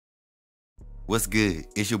What's good?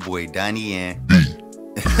 It's your boy Donnie and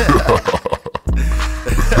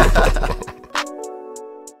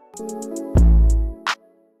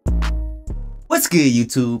What's good,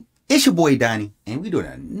 YouTube? It's your boy Donnie, and we're doing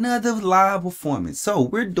another live performance. So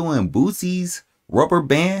we're doing Bootsy's Rubber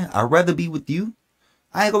Band, I'd Rather Be With You.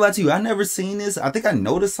 I ain't gonna lie to you, I never seen this. I think I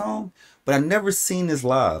know the song, but I never seen this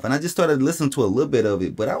live. And I just started listening to a little bit of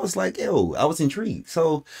it, but I was like, yo, I was intrigued.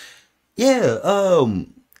 So yeah,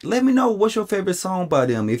 let me know what's your favorite song by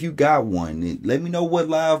them. If you got one, let me know what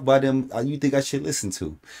live by them you think I should listen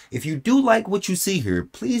to. If you do like what you see here,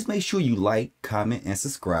 please make sure you like, comment, and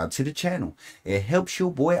subscribe to the channel. It helps your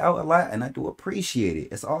boy out a lot, and I do appreciate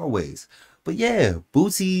it, as always. But yeah,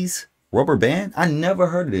 Bootsy's Rubber Band, I never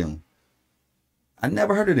heard of them.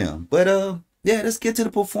 But yeah, let's get to the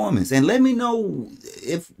performance. And let me know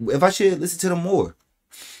if I should listen to them more.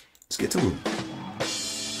 Let's get to it.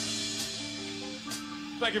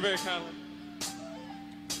 Thank you very kindly.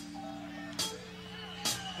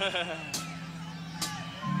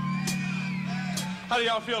 How do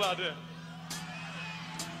y'all feel out there?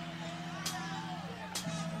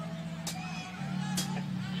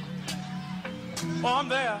 Oh, I'm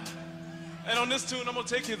there. And on this tune, I'm gonna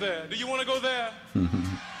take you there. Do you wanna go there?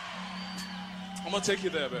 I'm gonna take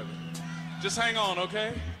you there, baby. Just hang on,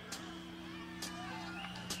 okay?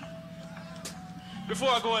 Before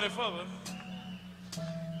I go any further,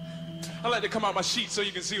 I like to come out my sheet so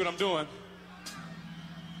you can see what I'm doing.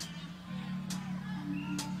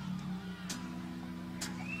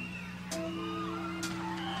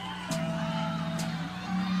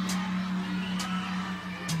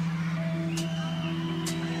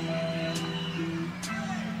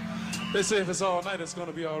 They say if it's all night, it's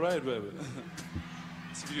gonna be all right, baby.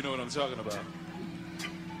 So you know what I'm talking about.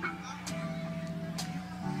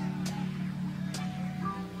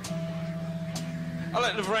 I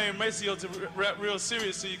like to bring Maceo to rap real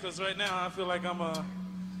serious to you, because right now I feel like I'm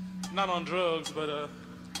not on drugs, but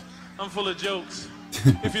I'm full of jokes,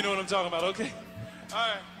 if you know what I'm talking about, okay? All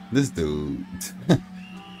right. This dude.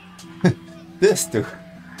 This dude.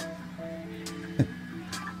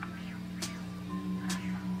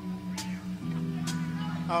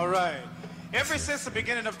 All right. Ever since the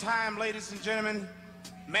beginning of time, ladies and gentlemen,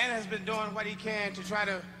 man has been doing what he can to try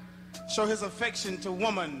to show his affection to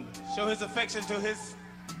woman, show his affection to his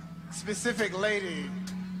specific lady.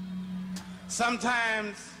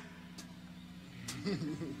 Sometimes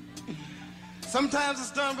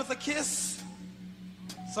it's done with a kiss.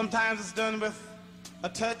 Sometimes it's done with a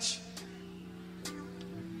touch.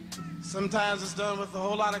 Sometimes it's done with a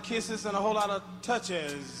whole lot of kisses and a whole lot of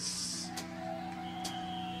touches.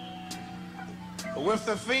 With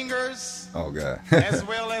the fingers, Oh God. as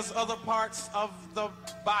well as other parts of the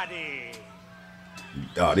body.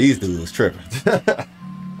 Oh, these dudes tripping.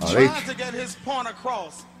 Trying to get his point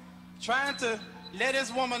across. Trying to let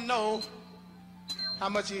his woman know how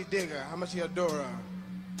much he dig her, how much he adore her.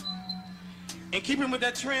 In keeping with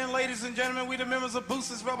that trend, ladies and gentlemen, we the members of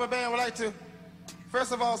Bootsy's Rubber Band would like to,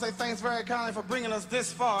 first of all, say thanks very kindly for bringing us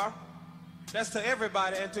this far. That's to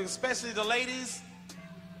everybody, and to especially the ladies.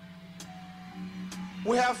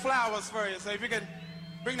 We have flowers for you, so if you can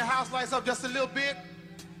bring the house lights up just a little bit,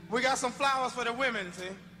 we got some flowers for the women, see?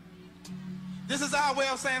 This is our way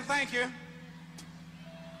of saying thank you.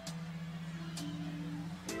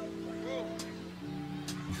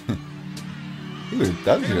 I would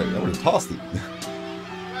have tossed it.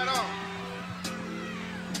 Right on.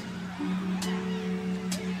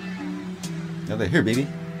 Now they're here, baby.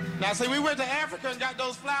 Now, see, we went to Africa and got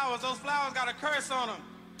those flowers. Those flowers got a curse on them.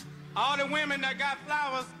 All the women that got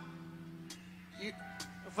flowers,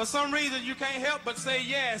 for some reason, you can't help but say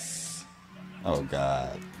yes. Oh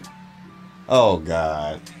God. Oh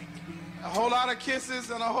God. A whole lot of kisses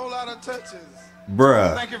and a whole lot of touches.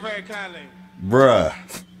 Bruh. Thank you very kindly. Bruh.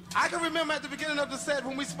 I can remember at the beginning of the set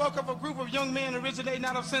when we spoke of a group of young men originating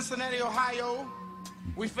out of Cincinnati, Ohio.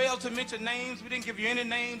 We failed to mention names. We didn't give you any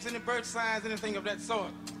names, any birth signs, anything of that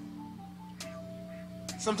sort.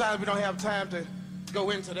 Sometimes we don't have time to go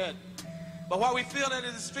into that. But what we feel that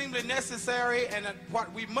is extremely necessary and what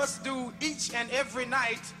we must do each and every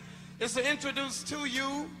night is to introduce to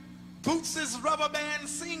you Bootsy's Rubber Band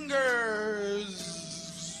singers.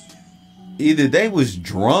 Either they was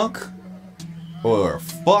drunk or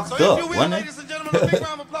fucked So up, if you will, wasn't ladies and gentlemen, a big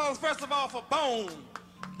round of applause first of all for Bone.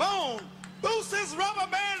 Bone. Bootsy's Rubber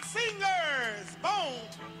Band singers. Bone.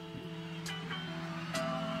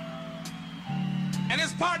 And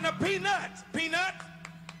his partner, Peanut. Peanut,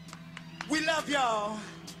 we love y'all.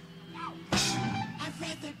 I'd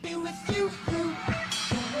rather be with you.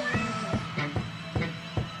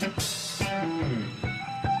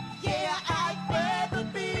 Yeah, I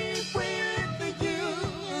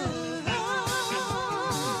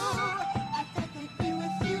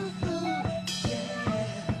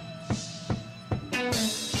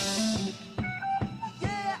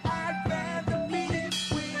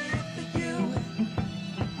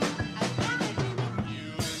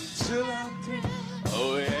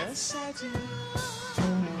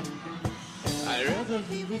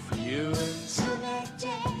be with You till and that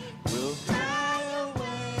day will fly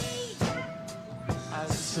away. I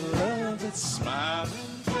just love that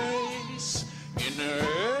smiling face in the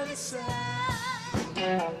early sun.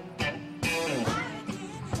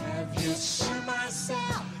 Have you seen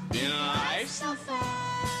myself in life so fine?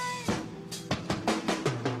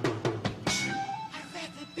 I'd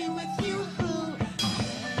rather be with you.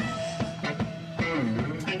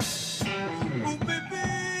 Oh, baby,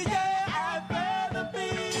 yeah, I'd rather be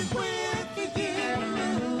with you.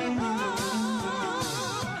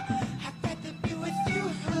 I'd rather be with you.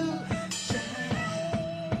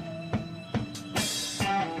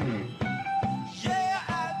 Yeah,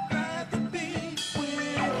 I'd rather be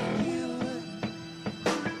with you.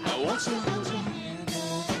 I want to hold your hand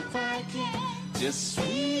if I can. Just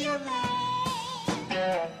realize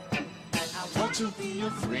I want to be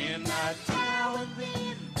your friend, not now and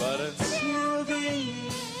then, but until then,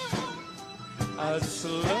 I just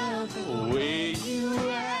love the way you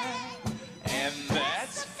act, and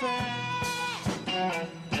that's fact. I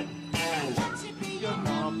want to be your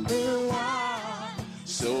number one,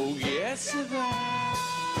 so yes to that.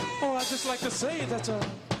 Oh, I just like to say that,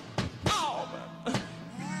 oh man,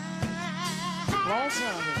 long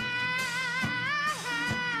time.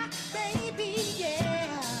 Baby, yeah.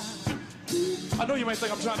 I know you might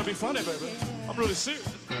think I'm trying to be funny, baby. I'm really serious.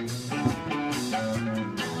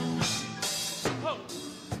 Oh.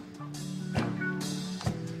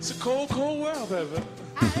 It's a cold, cold world, baby.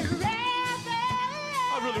 I'd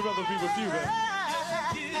really rather be with you, baby.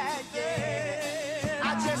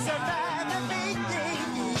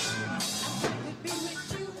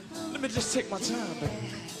 Let me just take my time,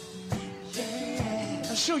 baby.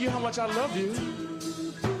 And show you how much I love you.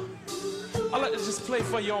 I like to just play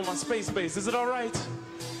for you on my space base. Is it all right?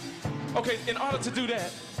 Okay, in order to do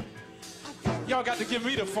that, y'all got to give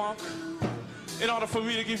me the funk in order for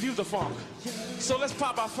me to give you the funk. So let's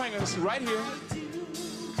pop our fingers right here.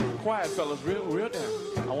 Quiet, fellas, real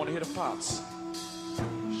down. I want to hear the pops.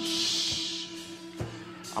 Shh.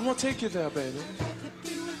 I'm gonna take you there, baby.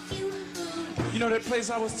 You know that place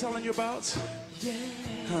I was telling you about?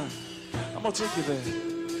 Huh. I'm gonna take you there.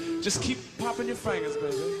 Just keep popping your fingers,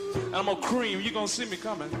 baby. And I'm gonna cream. You're gonna see me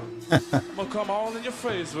coming. I'm gonna come all in your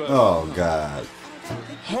face, baby. Oh, God.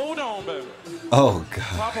 Hold on, baby. Oh,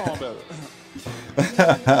 God. Pop on, baby.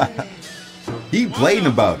 He blatant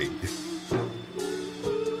about it.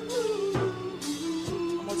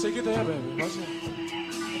 I'm gonna take you there, baby. Watch it.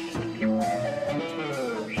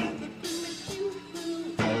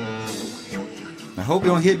 I hope you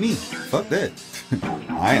don't hit me. Fuck that.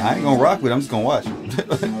 I ain't gonna rock with it. I'm just gonna watch.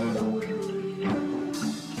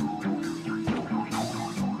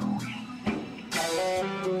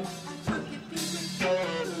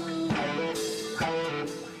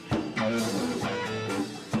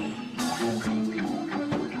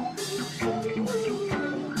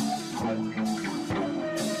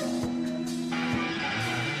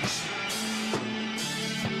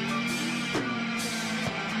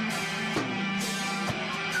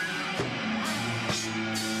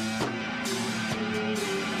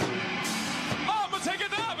 Oh, I'm gonna take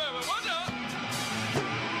it there, baby. Watch out.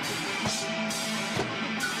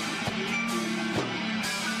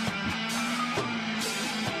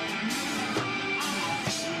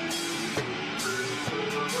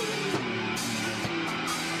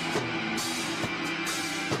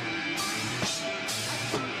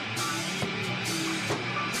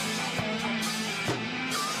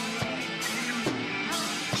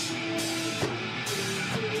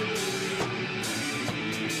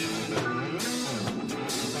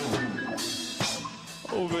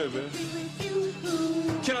 Oh, baby.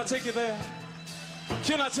 Can I take you there?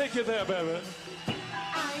 Can I take you there, baby?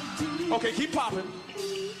 Okay, keep popping.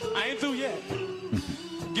 I ain't through yet.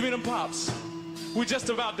 Give me them pops. We just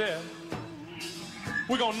about there.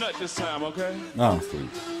 We're gonna nut this time, okay? I'm asleep.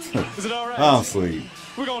 Is it all right? I'm asleep.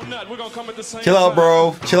 We're gonna nut. We're gonna come at the same Chill time. out,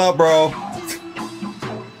 bro. Chill out, bro.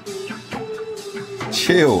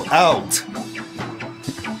 Chill out.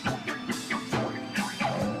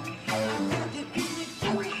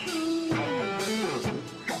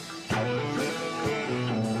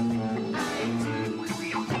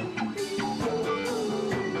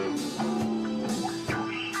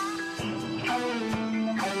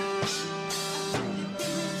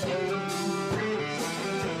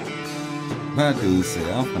 My dude said,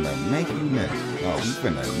 I'm finna make you nut. Oh, you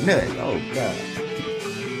finna nut. Oh, God.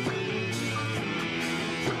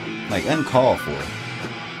 Like, uncalled for.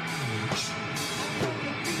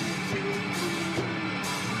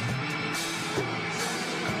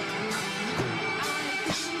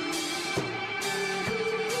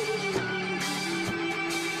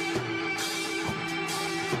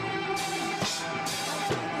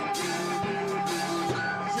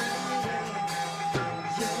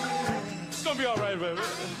 be all right, baby.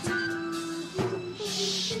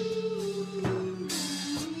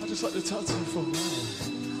 I just like to talk to you for a while.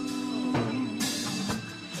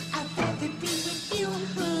 I'd rather be with you.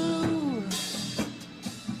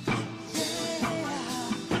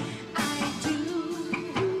 Yeah, I do.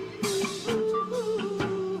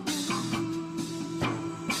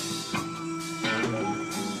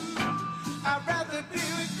 I'd rather be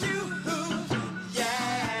with you.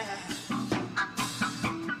 Yeah.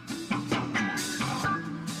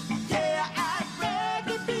 Yeah, I'd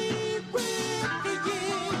rather be with you.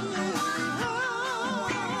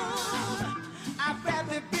 I'd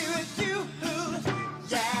rather be with you.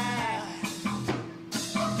 Yeah.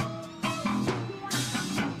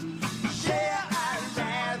 Yeah, I'd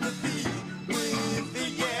rather be with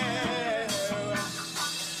you.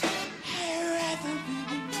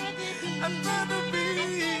 I'd rather be,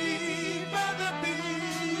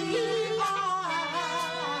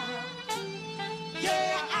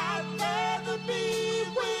 yeah, I'd rather be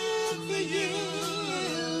with you.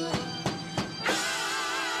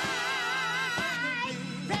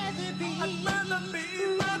 I'd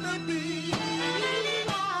rather be,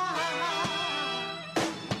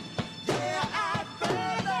 yeah, I'd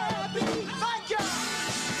rather be. Thank you.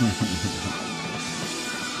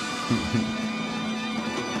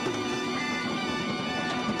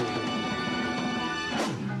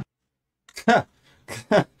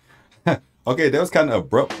 Okay, that was kind of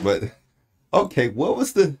abrupt, but okay, what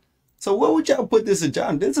was the, so what would y'all put this in,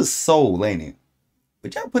 John? This is soul, ain't it?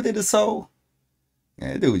 Would y'all put it in soul?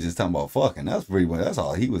 Yeah, that dude was just talking about fucking. That's pretty much, that's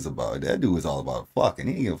all he was about. That dude was all about fucking.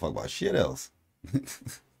 He didn't give a fuck about shit else.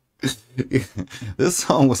 This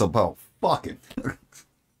song was about fucking.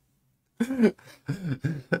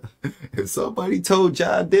 If somebody told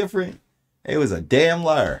y'all different, it was a damn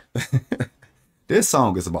liar. This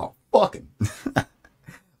song is about fucking.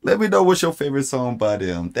 Let me know what's your favorite song by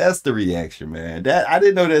them. That's the reaction, man. That I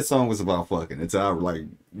didn't know that song was about fucking until I like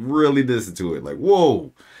really listened to it. Like,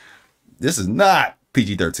 whoa, this is not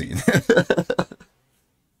PG-13.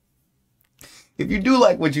 If you do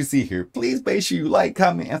like what you see here, please make sure you like,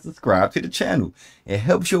 comment, and subscribe to the channel. It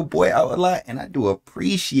helps your boy out a lot, and I do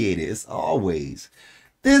appreciate it as always.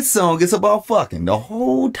 This song is about fucking the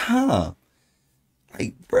whole time.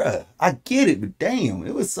 Like, bruh, I get it, but damn,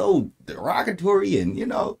 it was so derogatory, and he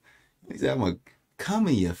said, I'm gonna come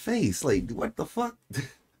in your face. Like, what the fuck?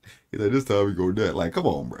 He's like, this time we go that. Like, come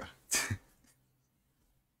on, bruh.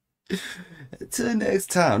 Till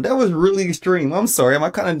next time. That was really extreme. I'm sorry. I'm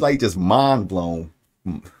kind of like just mind blown.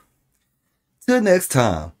 Till next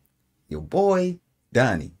time, your boy,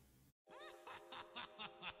 Donnie.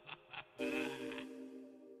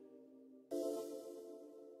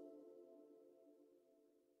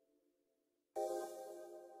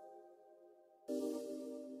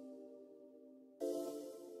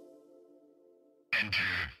 Enter